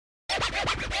He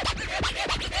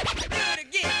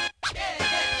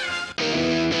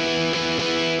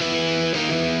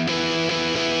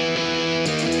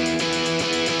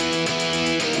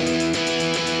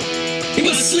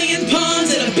was slinging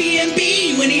pawns at a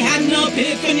B&B when he had an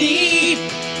epiphany.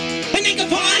 And they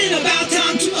complained about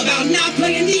time too, about not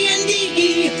playing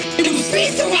D&D. And it was free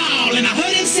for all, and I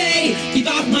heard him say, "Keep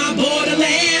off my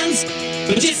Borderlands.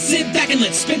 But just sit back and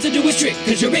let Spencer do his trick,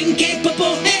 cause you're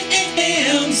incapable hands."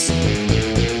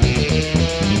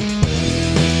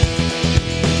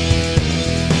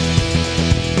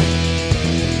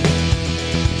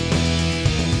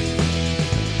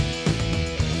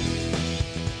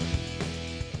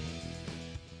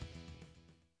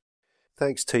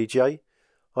 Thanks, TJ.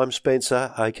 I'm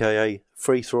Spencer, aka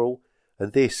Free Thrall,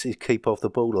 and this is Keep Off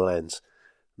the Borderlands.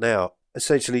 Now,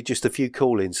 essentially just a few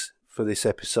call-ins for this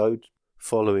episode,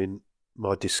 following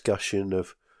my discussion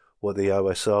of what the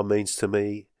OSR means to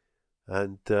me,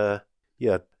 and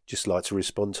just like to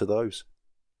respond to those.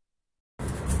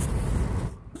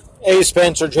 Hey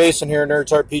Spencer, Jason here,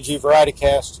 Nerds RPG Variety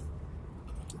Cast.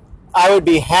 I would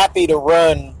be happy to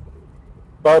run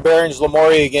Barbarians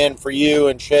Lemuria again for you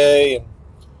and Shay and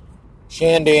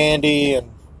Shandandy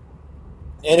and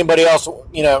anybody else.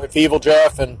 You know, if Evil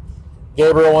Jeff and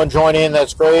Gabriel want to join in,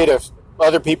 that's great. If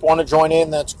other people want to join in,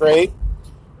 that's great.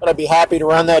 But I'd be happy to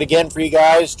run that again for you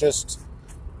guys. Just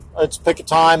let's pick a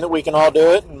time that we can all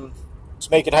do it and let's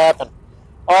make it happen.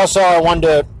 Also,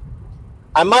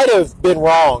 I might have been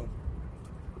wrong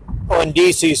on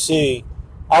DCC.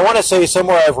 I want to say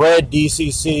somewhere I've read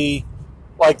DCC,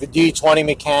 like the D20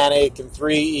 mechanic and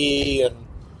 3E,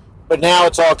 but now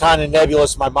it's all kind of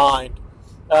nebulous in my mind.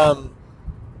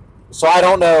 So I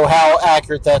don't know how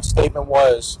accurate that statement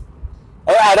was.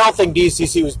 I don't think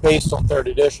DCC was based on 3rd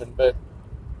edition, but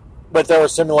there were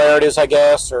similarities, I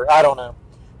guess, or I don't know.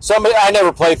 I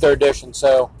never played 3rd edition,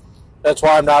 so that's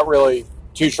why I'm not really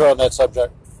too sure on that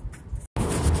subject.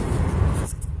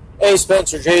 Hey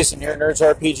Spencer, Jason here, Nerds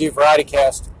RPG Variety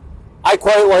Cast. I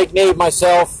quite like Knave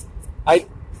myself. I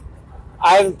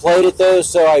haven't played it though,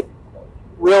 so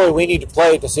we need to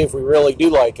play it to see if we really do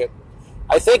like it.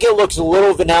 I think it looks a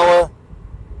little vanilla.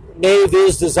 Knave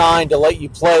is designed to let you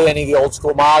play any of the old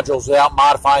school modules without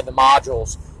modifying the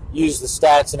modules. Use the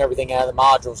stats and everything out of the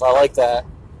modules. I like that.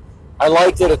 I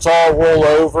like that it's all roll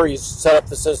over. You set up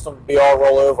the system to be all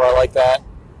roll over. I like that.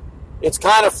 It's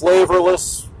kind of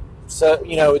flavorless, so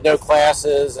with no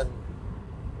classes and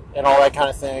all that kind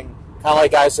of thing. Kind of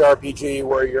like ICRPG,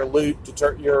 where your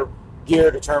your gear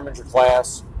determines your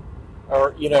class,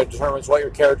 or determines what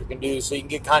your character can do. So you can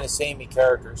get kind of samey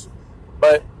characters.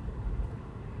 But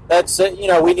that's it.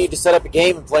 We need to set up a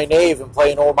game and play Knave and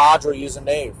play an old module using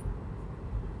Knave.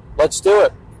 Let's do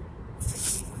it.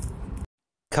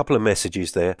 Couple of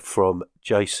messages there from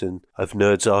Jason of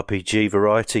Nerds RPG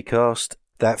Variety Cast.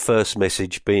 That first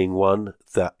message being one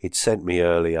that he'd sent me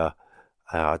earlier.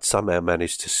 I'd somehow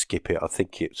managed to skip it. I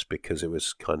think it's because it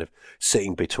was kind of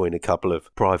sitting between a couple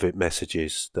of private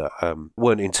messages that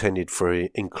weren't intended for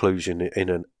inclusion in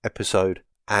an episode.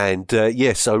 And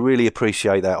yes, I really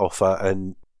appreciate that offer,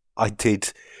 and I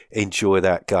did enjoy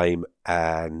that game.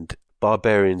 And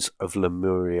Barbarians of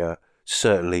Lemuria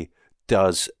certainly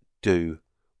does do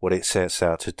what it sets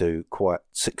out to do quite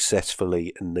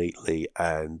successfully and neatly,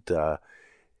 and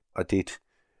I did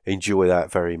enjoy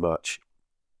that very much.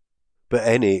 But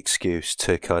any excuse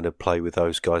to kind of play with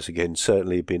those guys again,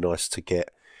 certainly it'd be nice to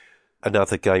get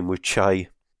another game with Che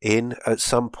in at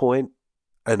some point,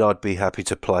 and I'd be happy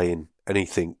to play in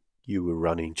anything you were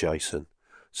running, Jason.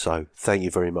 So thank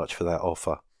you very much for that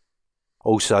offer.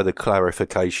 Also, the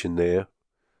clarification there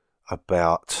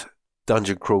about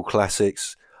Dungeon Crawl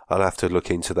Classics, I'll have to look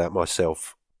into that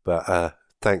myself. But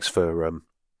thanks for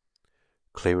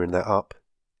clearing that up.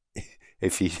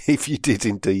 If you did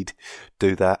indeed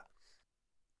do that.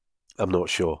 I'm not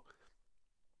sure.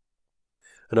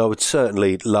 And I would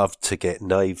certainly love to get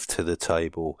Knave to the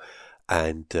table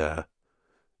and,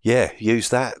 use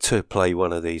that to play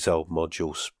one of these old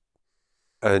modules.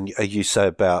 And you say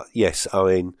about, yes, I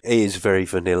mean, it is very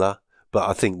vanilla, but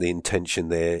I think the intention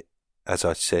there, as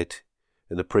I said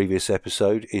in the previous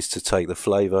episode, is to take the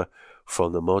flavour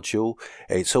from the module.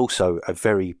 It's also a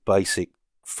very basic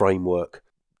framework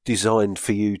designed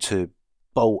for you to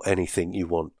bolt anything you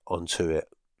want onto it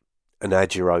and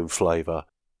add your own flavour.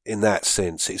 In that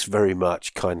sense, it's very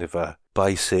much kind of a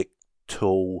basic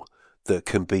tool that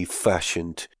can be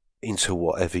fashioned into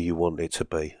whatever you want it to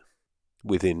be,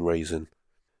 within reason.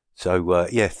 So,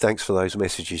 thanks for those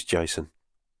messages, Jason.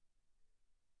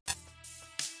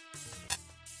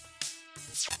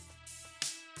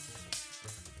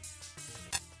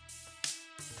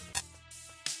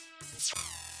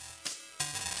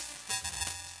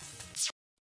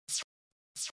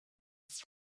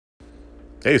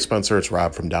 Hey, Spencer, it's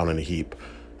Rob from Down in a Heap.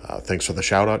 Thanks for the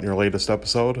shout out in your latest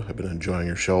episode. I've been enjoying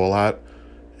your show a lot,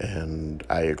 and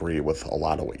I agree with a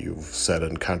lot of what you've said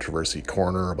in Controversy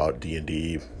Corner about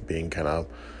D&D being kind of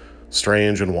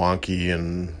strange and wonky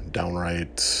and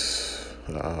downright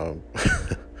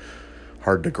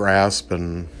hard to grasp.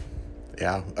 And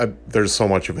yeah, there's so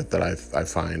much of it that I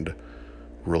find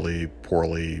really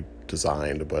poorly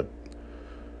designed, but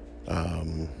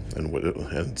and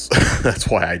that's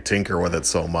why I tinker with it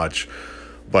so much.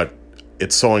 But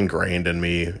it's so ingrained in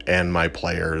me and my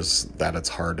players that it's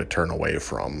hard to turn away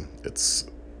from. It's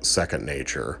second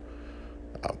nature.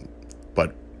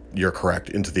 But you're correct.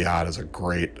 Into the Odd is a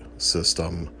great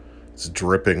system. It's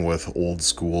dripping with old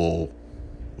school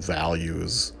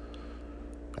values.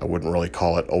 I wouldn't really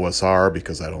call it OSR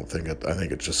because I think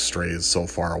it just strays so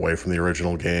far away from the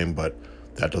original game, but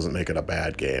that doesn't make it a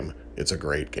bad game. It's a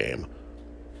great game.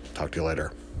 Talk to you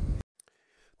later.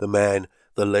 The man,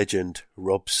 the legend,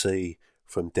 Rob C.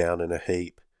 from Down in a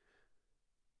Heap.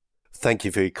 Thank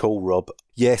you for your call, Rob.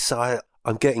 Yes,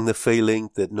 I'm getting the feeling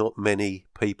that not many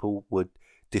people would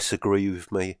disagree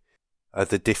with me.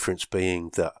 The difference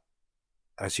being that,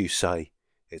 as you say,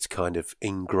 it's kind of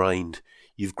ingrained.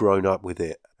 You've grown up with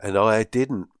it, and I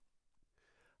didn't.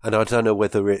 And I don't know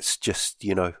whether it's just,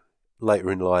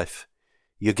 later in life,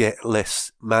 you get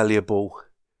less malleable,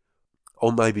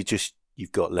 or maybe just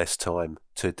you've got less time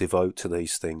to devote to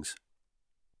these things.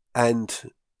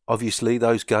 And obviously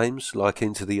those games, like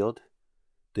Into the Odd,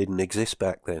 didn't exist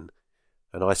back then.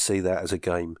 And I see that as a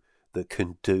game that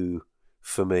can do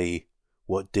for me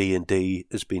what D&D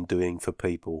has been doing for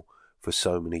people for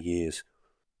so many years.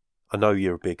 I know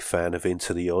you're a big fan of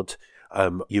Into the Odd.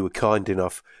 You were kind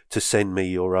enough to send me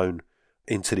your own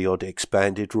Into the Odd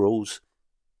expanded rules,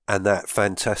 and that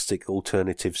fantastic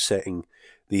alternative setting,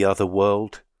 The Other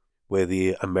World, where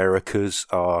the Americas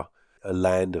are a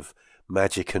land of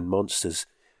magic and monsters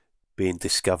being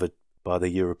discovered by the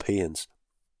Europeans,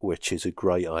 which is a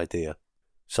great idea.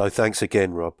 So thanks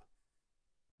again, Rob.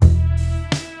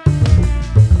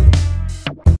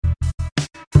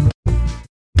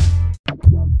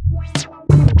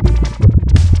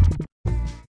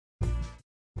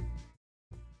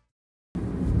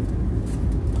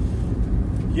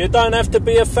 You don't have to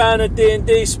be a fan of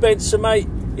D&D, Spencer, mate.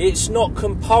 It's not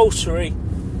compulsory.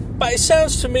 But it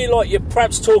sounds to me like you're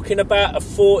perhaps talking about a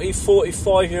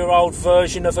 45-year-old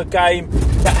version of a game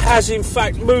that has in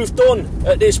fact moved on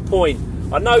at this point.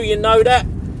 I know you know that,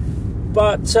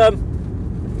 but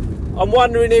I'm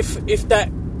wondering if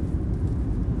that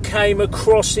came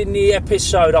across in the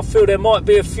episode. I feel there might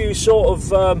be a few sort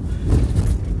of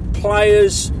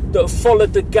players that have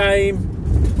followed the game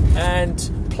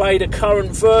and play the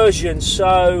current version,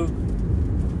 so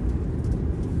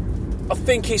I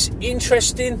think it's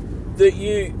interesting that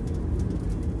you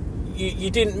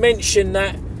didn't mention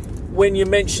that when you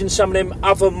mentioned some of them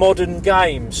other modern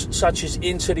games such as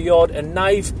Into the Odd and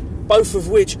Knave, both of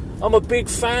which I'm a big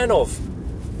fan of.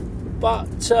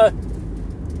 But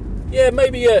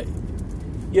maybe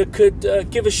you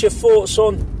could give us your thoughts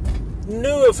on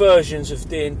newer versions of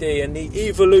D&D and the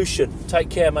evolution. Take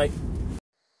care, mate.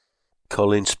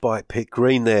 Colin Spike Pit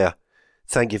Green there.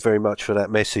 Thank you very much for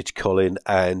that message, Colin.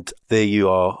 And there you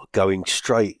are, going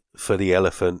straight for the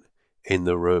elephant in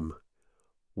the room.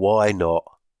 Why not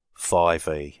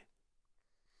 5e?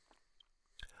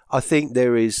 I think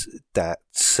there is that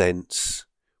sense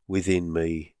within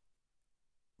me,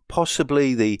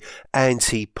 possibly the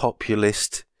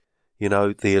anti-populist, the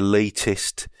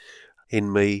elitist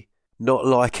in me, not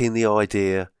liking the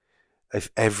idea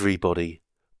of everybody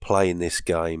playing this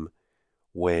game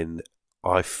when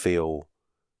I feel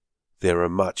there are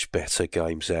much better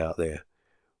games out there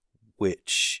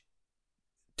which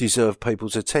deserve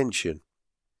people's attention.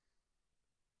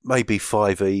 Maybe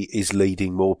 5e is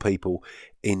leading more people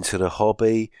into the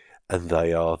hobby and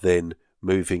they are then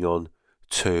moving on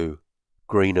to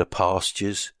greener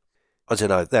pastures. I don't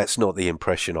know, that's not the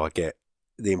impression I get.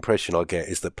 The impression I get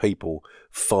is that people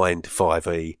find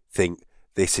 5e, think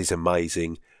this is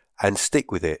amazing and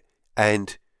stick with it.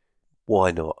 And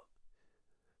why not?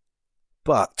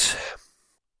 But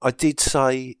I did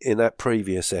say in that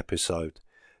previous episode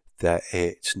that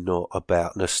it's not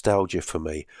about nostalgia for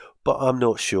me, but I'm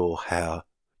not sure how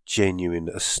genuine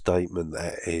a statement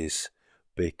that is,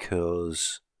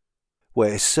 because,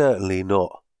 well, it's certainly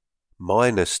not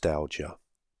my nostalgia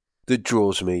that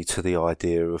draws me to the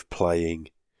idea of playing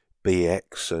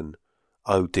BX and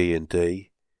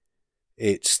OD&D.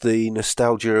 It's the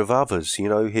nostalgia of others,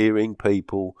 hearing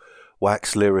people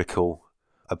wax lyrical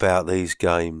about these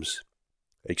games,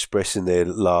 expressing their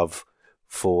love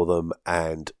for them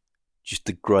and just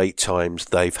the great times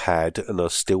they've had and are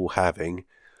still having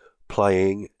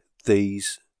playing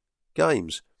these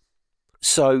games.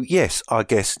 So yes, I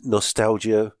guess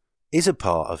nostalgia is a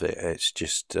part of it. It's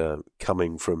just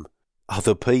coming from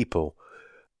other people.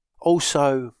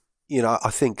 Also, I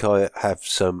think I have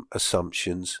some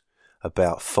assumptions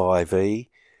about 5e,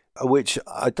 which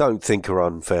I don't think are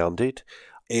unfounded.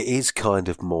 It is kind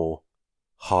of more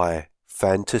high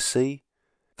fantasy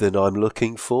than I'm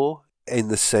looking for, in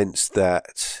the sense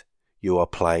that you are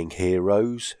playing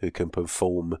heroes who can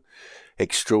perform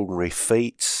extraordinary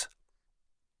feats.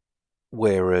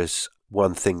 Whereas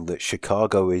one thing that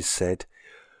Chicago is said,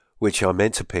 which I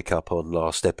meant to pick up on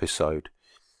last episode,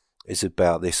 is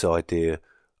about this idea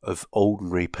of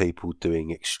ordinary people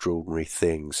doing extraordinary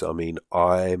things. I mean,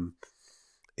 I'm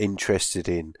interested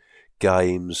in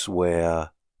games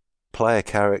where player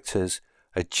characters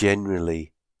are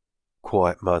generally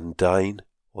quite mundane,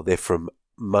 or they're from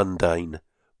mundane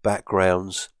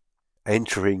backgrounds,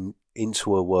 entering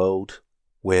into a world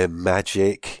where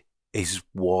magic is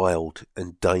wild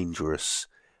and dangerous,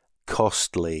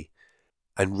 costly,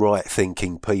 and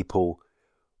right-thinking people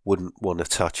wouldn't want to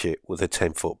touch it with a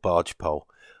 10-foot barge pole.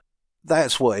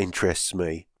 That's what interests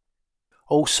me.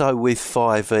 Also with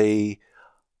 5e,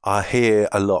 I hear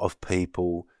a lot of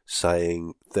people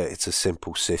saying that it's a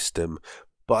simple system,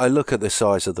 but I look at the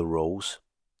size of the rules,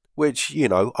 which,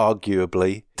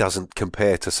 arguably doesn't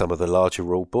compare to some of the larger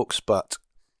rule books, but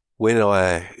when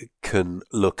I can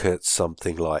look at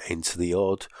something like Into the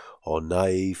Odd or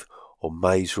Knave or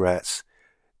Maze Rats,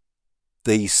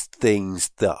 these things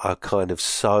that are kind of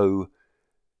so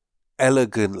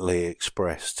elegantly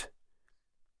expressed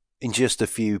in just a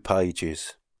few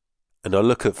pages, and I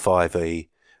look at 5e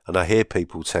and I hear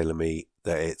people telling me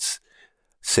that it's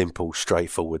simple,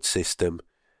 straightforward system,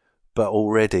 but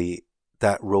already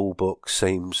that rule book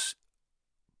seems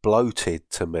bloated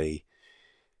to me,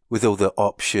 with all the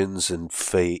options and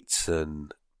feats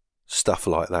and stuff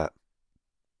like that.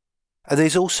 And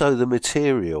there's also the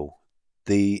material,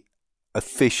 the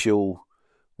official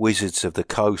Wizards of the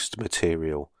Coast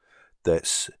material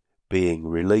that's being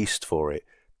released for it.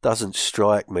 Doesn't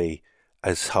strike me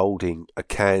as holding a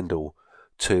candle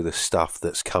to the stuff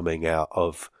that's coming out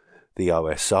of the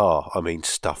OSR. I mean,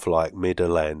 stuff like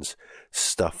Middlelands,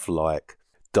 stuff like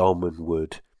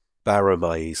Dolmenwood,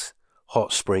 Barrowmaze,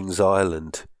 Hot Springs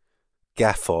Island,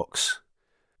 Gaffox.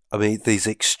 I mean, these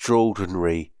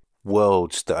extraordinary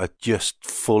worlds that are just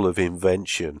full of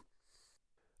invention.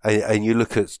 And you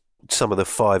look at some of the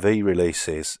 5e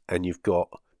releases and you've got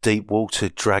Deepwater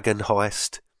Dragon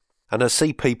Heist, and I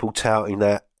see people touting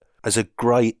that as a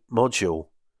great module,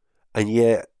 and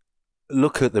yet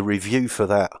look at the review for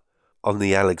that on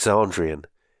the Alexandrian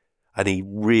and he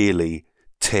really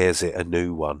tears it a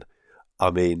new one.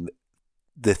 I mean,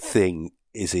 the thing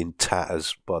is in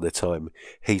tatters by the time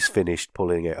he's finished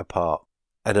pulling it apart.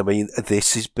 And I mean,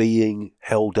 this is being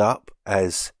held up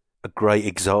as a great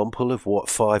example of what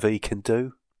 5e can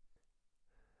do.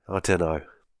 I don't know.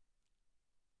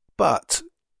 But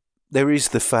there is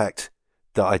the fact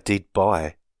that I did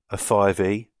buy a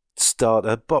 5e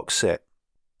starter box set.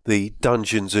 The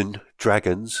Dungeons and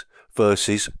Dragons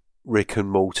versus Rick and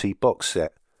Morty box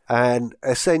set. And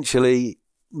essentially,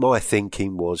 my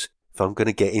thinking was, if I'm going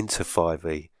to get into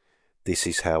 5e, this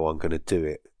is how I'm going to do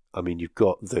it. I mean, you've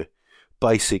got the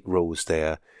basic rules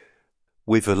there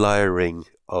with a layering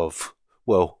of,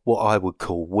 well, what I would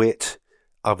call wit,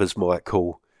 others might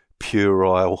call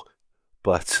puerile,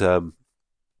 but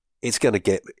it's going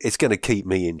to keep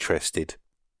me interested.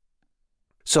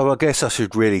 So I guess I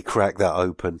should really crack that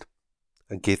open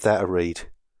and give that a read.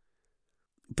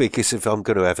 Because if I'm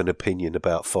going to have an opinion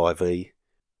about 5e,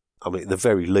 I mean, the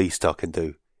very least I can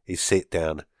do is sit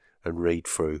down and read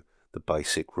through the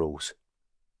basic rules.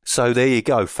 So there you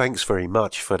go. Thanks very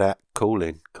much for that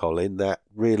call-in, Colin. That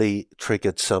really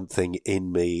triggered something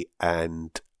in me,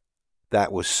 and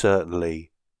that was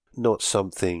certainly not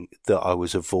something that I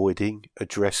was avoiding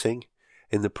addressing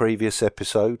in the previous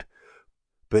episode.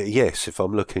 But yes, if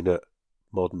I'm looking at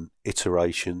modern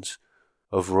iterations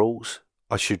of rules,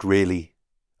 I should really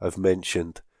have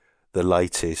mentioned the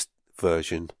latest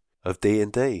version of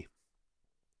D&D.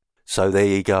 So there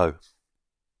you go.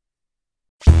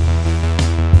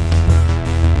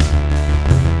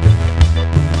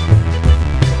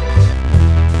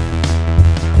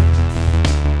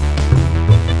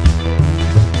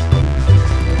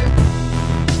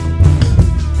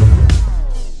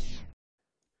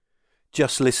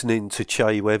 Just listening to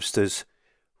Che Webster's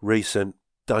recent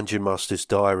Dungeon Master's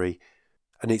Diary,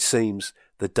 and it seems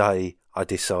the day I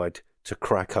decide to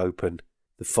crack open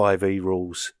the 5e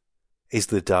rules is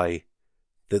the day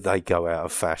that they go out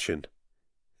of fashion.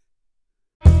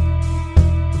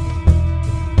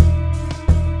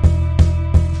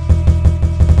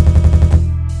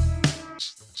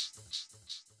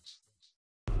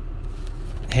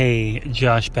 Hey,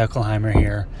 Josh Beckelheimer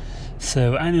here.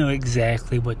 So I know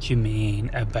exactly what you mean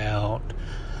about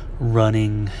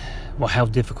running, well, how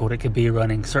difficult it could be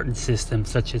running certain systems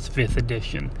such as 5th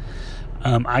edition.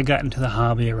 I got into the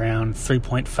hobby around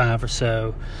 3.5 or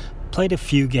so, played a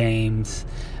few games,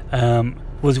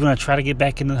 was going to try to get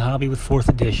back into the hobby with 4th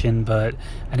edition, but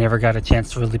I never got a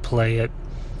chance to really play it.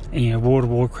 And, World of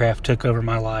Warcraft took over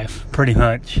my life, pretty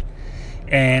much.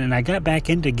 And I got back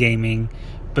into gaming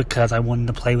because I wanted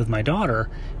to play with my daughter,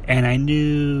 and I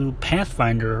knew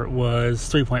Pathfinder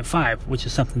was 3.5, which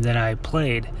is something that I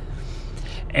played.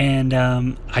 And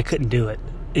I couldn't do it.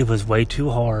 It was way too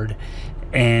hard.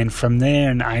 And from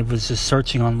there, I was just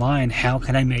searching online, how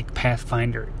can I make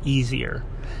Pathfinder easier?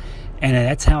 And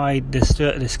that's how I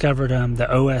discovered the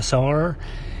OSR,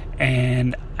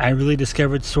 and I really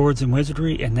discovered Swords and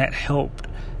Wizardry, and that helped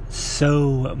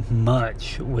so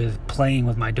much with playing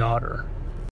with my daughter.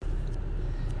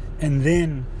 And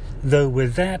then, though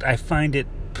with that, I find it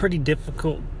pretty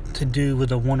difficult to do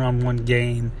with a one-on-one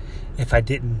game if I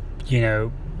didn't,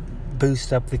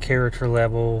 boost up the character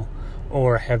level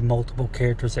or have multiple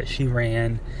characters that she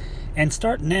ran. And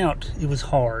starting out, it was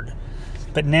hard.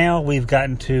 But now we've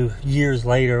gotten to, years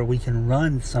later, we can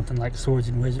run something like Swords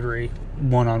and Wizardry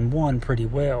one-on-one pretty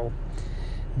well.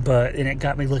 And it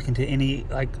got me looking to any,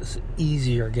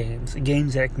 easier games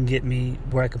that can get me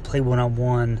where I can play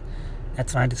one-on-one.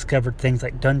 That's when I discovered things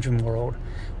like Dungeon World,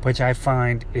 which I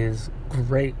find is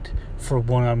great for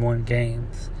one-on-one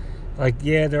games.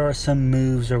 There are some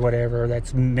moves or whatever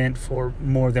that's meant for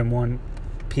more than one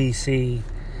PC,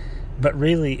 but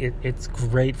really it's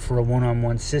great for a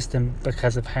one-on-one system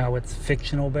because of how it's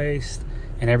fictional based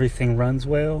and everything runs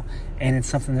well, and it's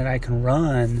something that I can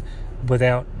run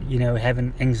without,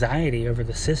 having anxiety over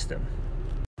the system.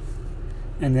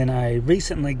 And then I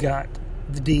recently got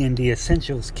the D&D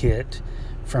Essentials kit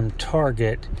from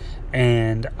Target,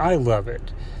 and I love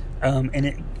it.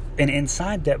 And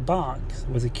inside that box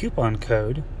was a coupon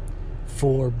code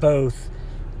for both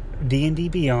D&D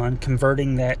Beyond,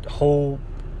 converting that whole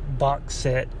box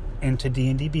set into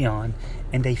D&D Beyond,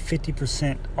 and a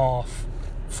 50% off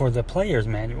for the player's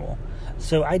manual.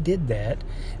 So I did that,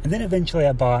 and then eventually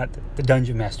I bought the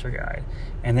Dungeon Master Guide,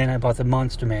 and then I bought the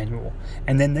Monster Manual,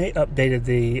 and then they updated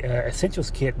the Essentials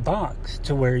Kit box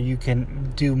to where you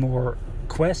can do more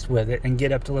quests with it and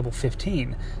get up to level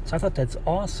 15. So I thought that's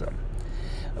awesome.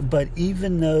 But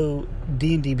even though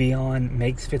D&D Beyond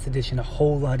makes 5th edition a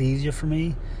whole lot easier for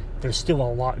me, there's still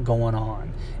a lot going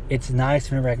on. It's nice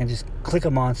whenever I can just click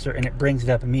a monster and it brings it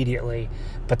up immediately,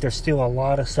 but there's still a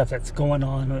lot of stuff that's going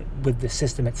on with the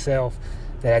system itself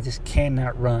that I just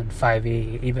cannot run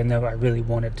 5e, even though I really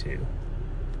wanted to.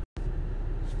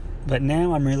 But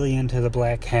now I'm really into the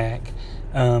Black Hack.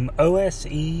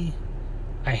 OSE,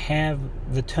 I have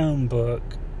the tome book,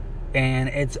 and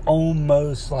it's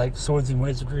almost like Swords and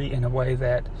Wizardry in a way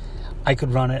that I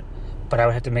could run it, but I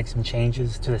would have to make some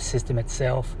changes to the system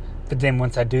itself. But then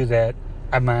once I do that,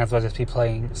 I might as well just be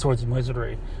playing Swords and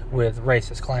Wizardry with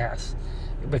Racist Class,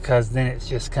 because then it's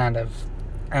just kind of,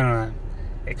 I don't know,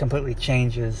 it completely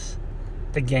changes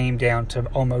the game down to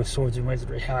almost Swords and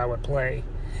Wizardry, how I would play.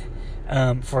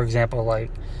 For example,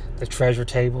 like the treasure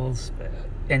tables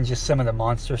and just some of the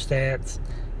monster stats,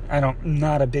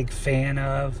 not a big fan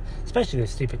of, especially the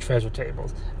stupid treasure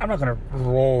tables. I'm not going to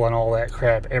roll on all that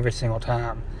crap every single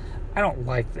time. I don't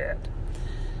like that.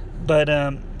 But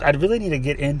I'd really need to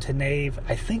get into Knave.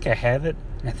 I think I have it,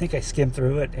 and I think I skimmed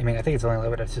through it. I think it's only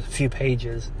limited to just a few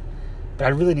pages. But I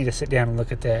really need to sit down and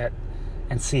look at that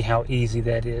and see how easy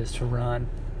that is to run.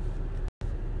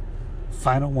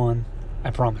 Final one. I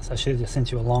promise. I should have just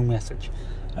sent you a long message.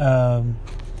 But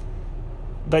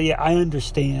yeah, I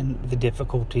understand the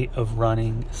difficulty of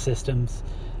running systems.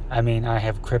 I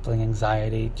have crippling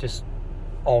anxiety just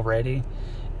already.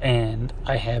 And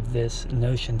I have this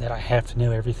notion that I have to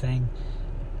know everything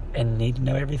and need to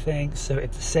know everything. So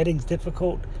if the setting's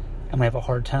difficult, I'm going to have a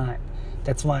hard time.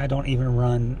 That's why I don't even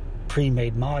run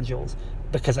pre-made modules,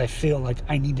 because I feel like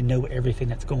I need to know everything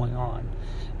that's going on.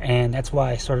 And that's why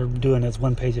I started doing those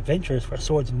one-page adventures for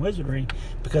Swords and Wizardry,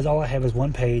 because all I have is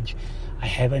one page. I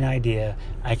have an idea.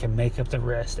 I can make up the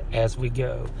rest as we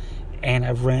go. And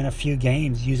I've ran a few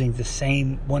games using the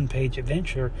same one-page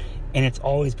adventure, and it's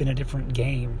always been a different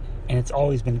game. And it's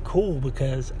always been cool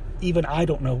because even I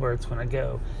don't know where it's going to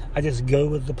go. I just go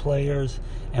with the players,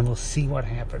 and we'll see what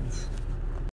happens.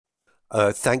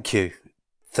 Thank you.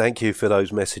 Thank you for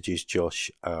those messages, Josh.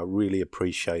 Really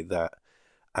appreciate that.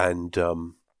 And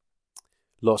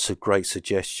lots of great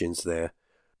suggestions there.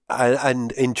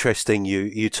 And interesting,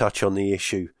 you touch on the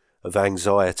issue of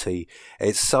anxiety.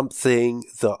 It's something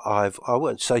that I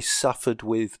won't say suffered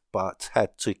with, but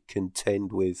had to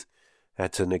contend with,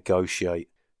 had to negotiate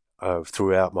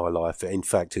throughout my life. In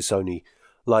fact, it's only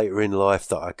later in life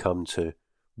that I come to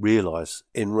realise,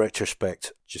 in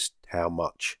retrospect, just how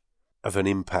much of an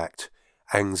impact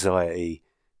anxiety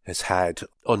has had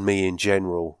on me in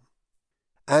general.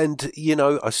 And,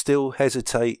 I still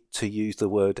hesitate to use the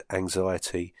word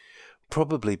anxiety,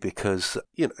 probably because,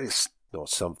 it's not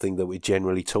something that we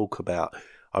generally talk about.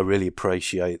 I really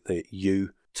appreciate that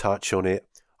you touch on it.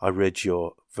 I read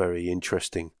your very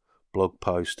interesting blog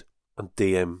post on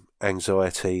DM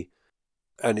anxiety,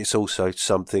 and it's also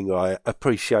something I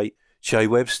appreciate Shay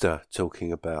Webster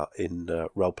talking about in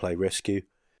Roleplay Rescue,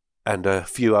 and a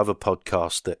few other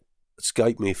podcasts that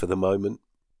escape me for the moment.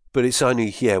 But it's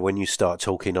only, when you start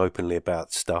talking openly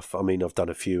about stuff. I mean, I've done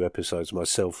a few episodes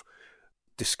myself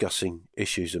discussing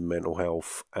issues of mental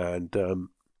health. And,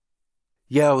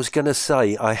 I was going to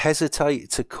say, I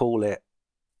hesitate to call it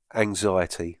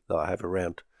anxiety that I have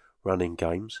around running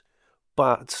games.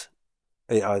 But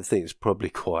I think it's probably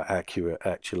quite accurate,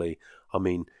 actually. I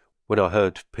mean, when I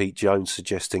heard Pete Jones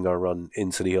suggesting I run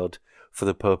Into the Odd for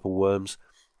the Purple Worms,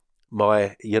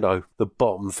 the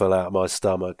bottom fell out of my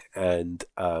stomach, and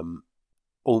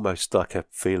almost like a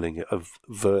feeling of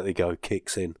vertigo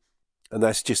kicks in. And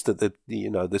that's just at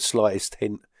the slightest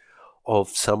hint of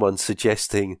someone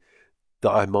suggesting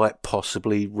that I might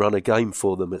possibly run a game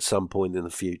for them at some point in the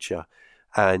future.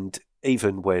 And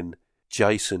even when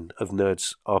Jason of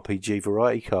Nerds RPG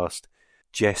Variety Cast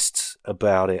jests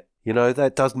about it,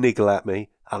 that does niggle at me.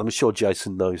 And I'm sure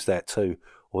Jason knows that too.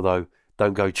 Although,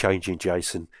 don't go changing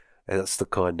Jason. And that's the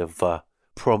kind of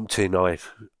prompting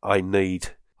I need,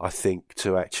 I think,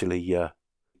 to actually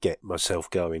get myself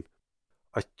going.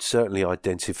 I certainly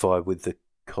identify with the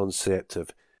concept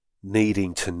of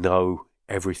needing to know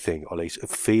everything, or at least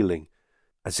feeling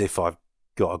as if I've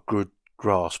got a good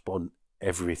grasp on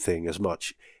everything, as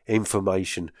much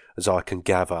information as I can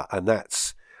gather. And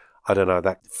that's,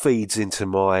 that feeds into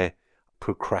my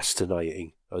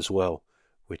procrastinating as well,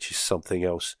 which is something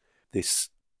else. This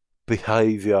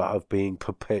behaviour of being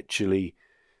perpetually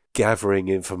gathering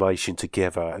information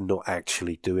together and not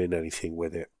actually doing anything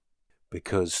with it,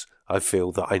 because I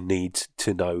feel that I need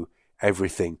to know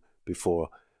everything before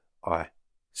I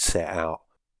set out.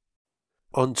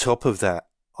 On top of that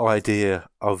idea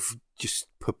of just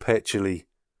perpetually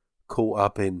caught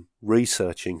up in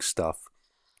researching stuff,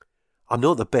 I'm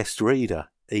not the best reader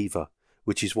either,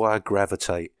 which is why I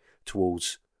gravitate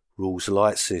towards rules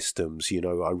light systems.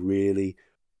 I really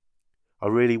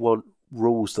want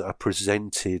rules that are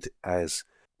presented as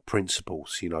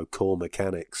principles, core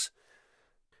mechanics.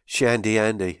 Shandy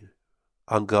Andy,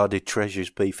 Unguarded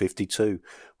Treasures B52,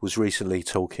 was recently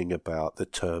talking about the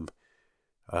term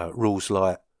rules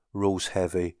light, rules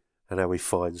heavy, and how he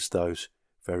finds those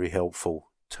very helpful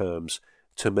terms.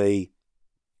 To me,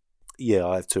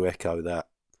 I have to echo that.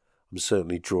 I'm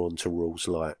certainly drawn to rules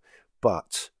light,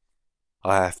 but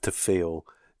I have to feel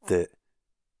that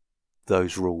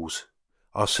those rules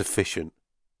are sufficient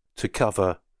to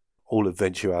cover all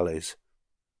eventualities,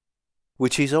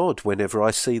 which is odd whenever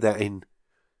I see that in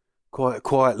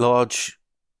quite large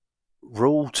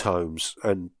rule tomes.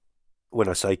 And when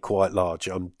I say quite large,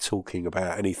 I'm talking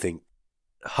about anything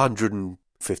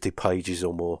 150 pages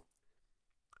or more.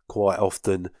 Quite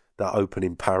often that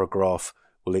opening paragraph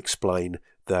will explain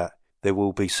that there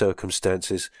will be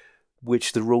circumstances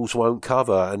which the rules won't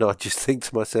cover, and I just think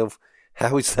to myself,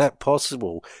 how is that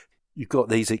possible? You've got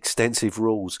these extensive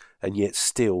rules, and yet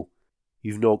still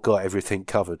you've not got everything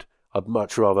covered. I'd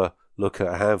much rather look at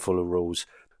a handful of rules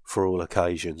for all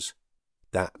occasions.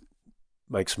 That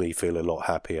makes me feel a lot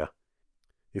happier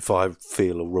if I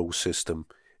feel a rule system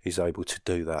is able to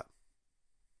do that.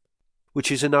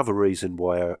 Which is another reason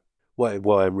why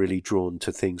I'm really drawn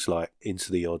to things like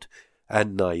Into the Odd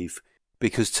and Knave,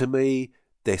 because to me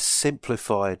they're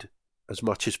simplified as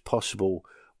much as possible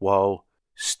while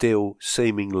still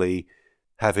seemingly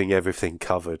having everything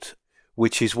covered,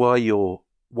 which is why your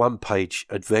one-page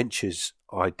adventures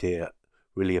idea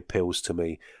really appeals to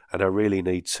me, and I really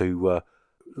need to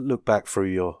look back through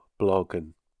your blog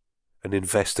and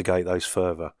investigate those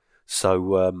further.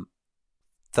 So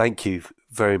thank you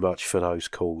very much for those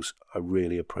calls. I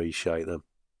really appreciate them.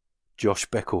 Josh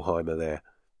Beckelheimer there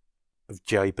of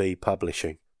JB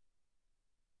Publishing.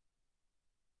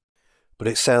 But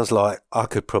it sounds like I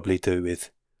could probably do with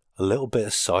a little bit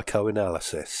of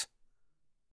psychoanalysis.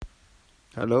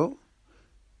 Hello?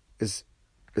 Is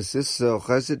this the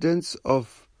residence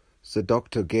of the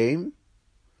Dr. Game?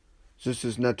 This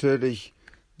is natürlich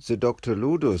the Dr.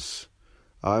 Ludus.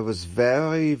 I was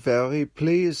very, very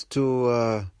pleased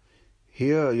to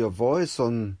hear your voice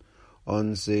on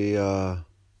the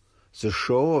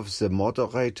show of the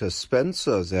moderator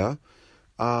Spencer there,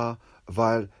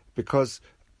 because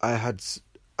I had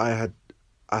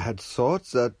thought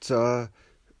that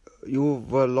you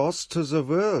were lost to the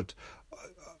world.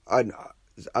 I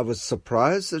was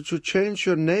surprised that you changed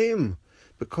your name,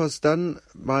 because you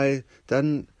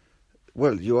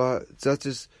are, that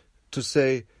is to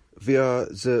say, we are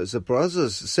the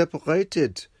brothers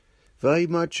separated very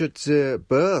much at the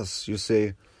birth, you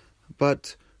see.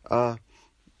 But,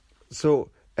 so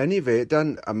anyway,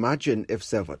 then imagine if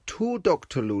there were two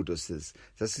Dr. Luduses.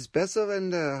 That is better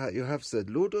when you have the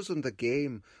Ludus and the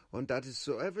Game, and that is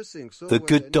so everything. So the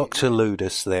good Dr.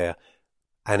 Ludus there.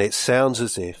 And it sounds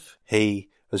as if he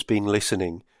has been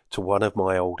listening to one of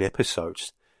my old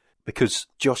episodes, because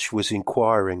Josh was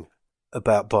inquiring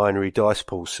about binary dice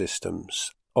pool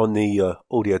systems on the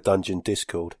Audio Dungeon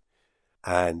Discord,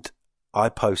 and I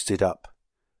posted up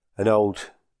an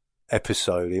old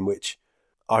episode in which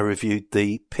I reviewed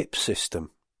the PIP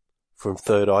system from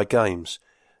Third Eye Games,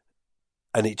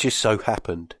 and it just so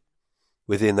happened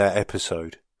within that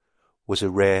episode was a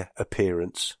rare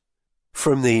appearance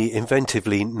from the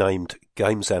inventively named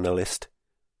games analyst,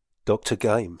 Dr.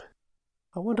 Game.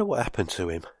 I wonder what happened to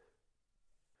him.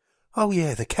 Oh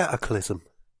yeah, the cataclysm.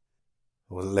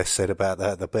 Well, the less said about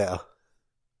that, the better.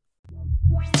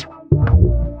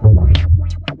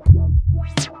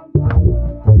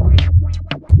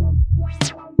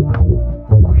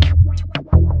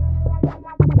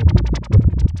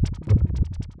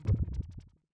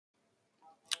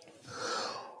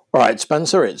 All right,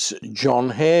 Spencer, it's John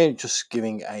here, just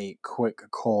giving a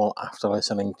quick call after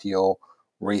listening to your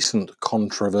recent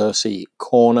Controversy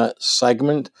Corner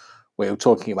segment. We were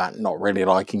talking about not really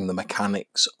liking the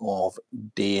mechanics of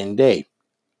D&D.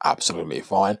 Absolutely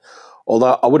fine.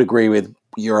 Although I would agree with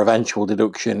your eventual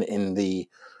deduction in the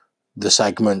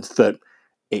segment that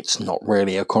it's not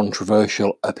really a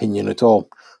controversial opinion at all.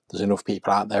 There's enough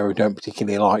people out there who don't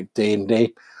particularly like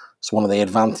D&D. It's one of the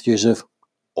advantages of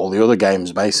all the other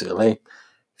games, basically.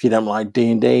 If you don't like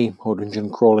D&D or dungeon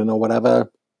crawling or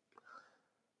whatever,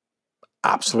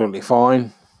 absolutely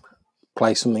fine.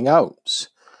 Play something else.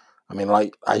 I mean,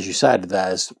 like, as you said,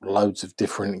 there's loads of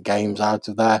different games out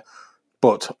of there,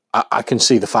 but I can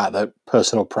see the fact that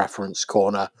Personal Preference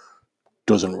Corner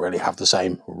doesn't really have the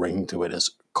same ring to it as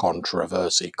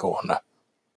Controversy Corner.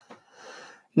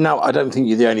 Now, I don't think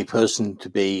you're the only person to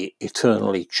be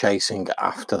eternally chasing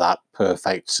after that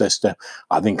perfect system.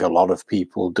 I think a lot of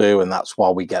people do, and that's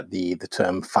why we get the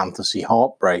term fantasy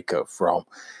heartbreaker from,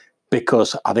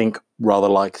 because I think rather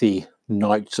like the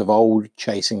knights of old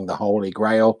chasing the Holy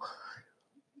Grail,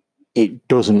 it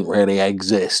doesn't really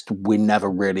exist. We're never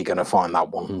really going to find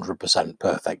that 100%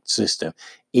 perfect system.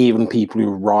 Even people who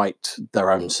write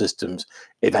their own systems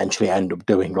eventually end up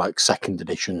doing like second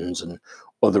editions and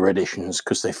other editions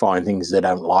because they find things they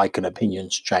don't like and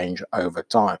opinions change over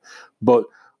time. But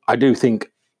I do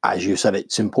think, as you said,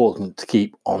 it's important to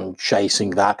keep on chasing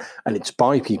that, and it's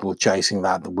by people chasing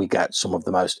that we get some of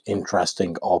the most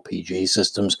interesting RPG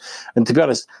systems. And to be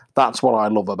honest, that's what I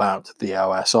love about the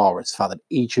OSR. It's the fact that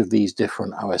each of these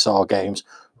different OSR games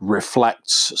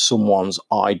reflects someone's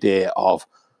idea of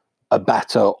a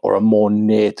better or a more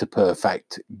near to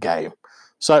perfect game.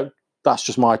 So that's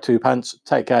just my 2 pence.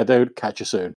 Take care, dude. Catch you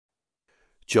soon.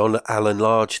 John Allen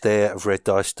Large there of Red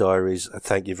Dice Diaries.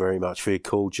 Thank you very much for your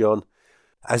call, John.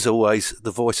 As always, the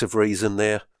voice of reason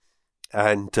there.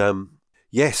 And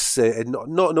yes, not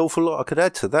an awful lot I could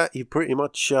add to that. You pretty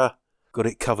much got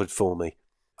it covered for me.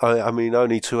 I mean,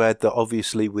 only to add that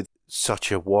obviously with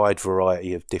such a wide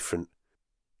variety of different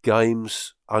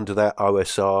games under that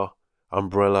OSR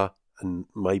umbrella and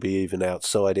maybe even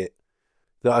outside it,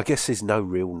 that I guess there's no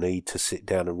real need to sit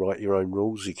down and write your own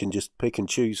rules. You can just pick and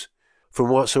choose from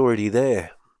what's already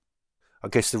there. I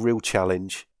guess the real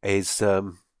challenge is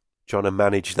trying to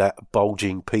manage that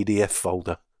bulging PDF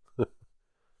folder.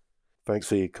 Thanks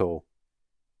for your call.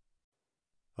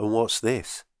 And what's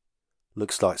this?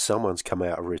 Looks like someone's come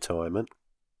out of retirement.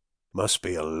 Must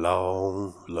be a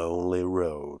long, lonely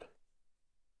road.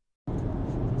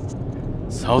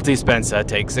 Salty Spencer,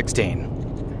 take 16.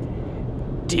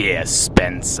 Dear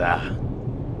Spencer,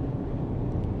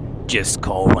 just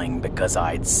calling because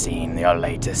I'd seen your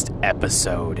latest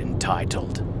episode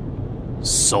entitled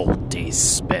Salty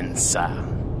Spencer.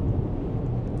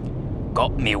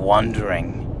 Got me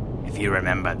wondering If you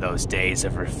remember those days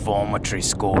of reformatory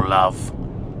school love,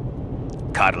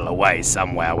 cuddle away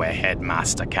somewhere where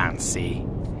headmaster can't see.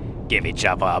 Give each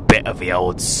other a bit of the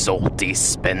old salty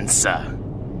Spencer.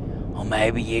 Or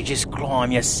maybe you just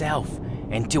climb yourself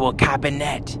into a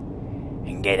cabinet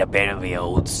and get a bit of the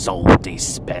old salty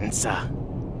Spencer.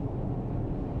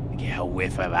 Get a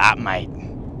whiff of that, mate.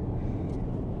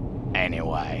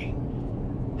 Anyway,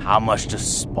 how much does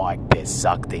Spike Piss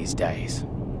suck these days?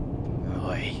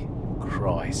 Oi,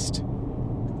 Christ.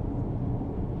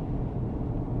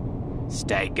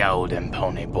 Stay golden,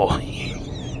 pony boy.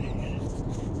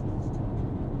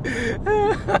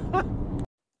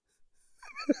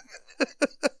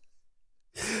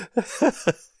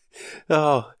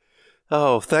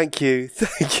 Thank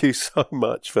you so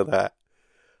much for that.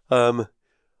 I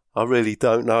really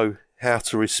don't know how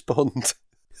to respond.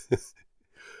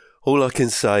 All I can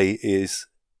say is,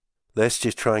 let's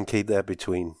just try and keep that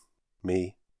between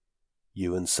me,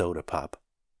 you and Soda Pub.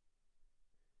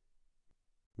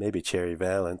 Maybe Cherry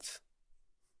Valance.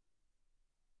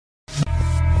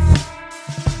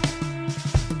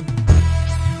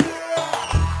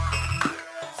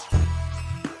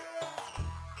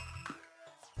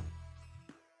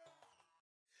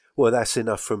 Well, that's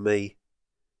enough from me.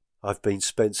 I've been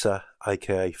Spencer,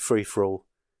 aka Free For All.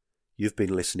 You've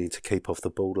been listening to Keep Off the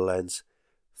Borderlands.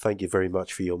 Thank you very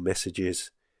much for your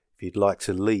messages. If you'd like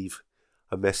to leave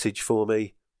a message for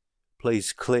me,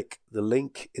 please click the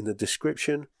link in the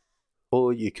description,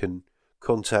 or you can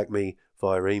contact me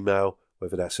via email,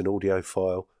 whether that's an audio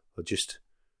file or just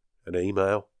an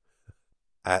email,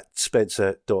 at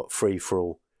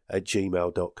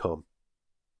spencer.freeforall@gmail.com.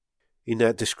 In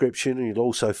that description, you'll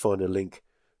also find a link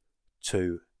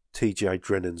to TJ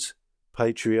Drennan's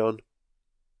Patreon.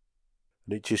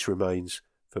 And it just remains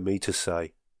for me to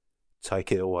say,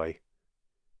 take it away,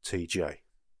 TJ.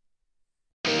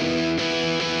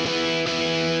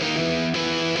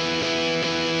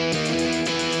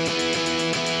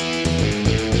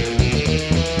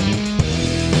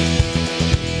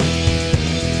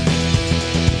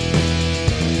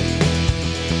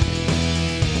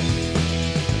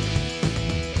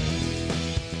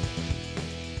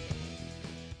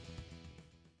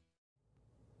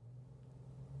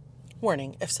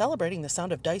 Warning, if celebrating the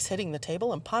sound of dice hitting the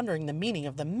table and pondering the meaning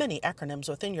of the many acronyms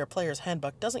within your player's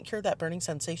handbook doesn't cure that burning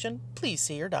sensation, please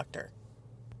see your doctor.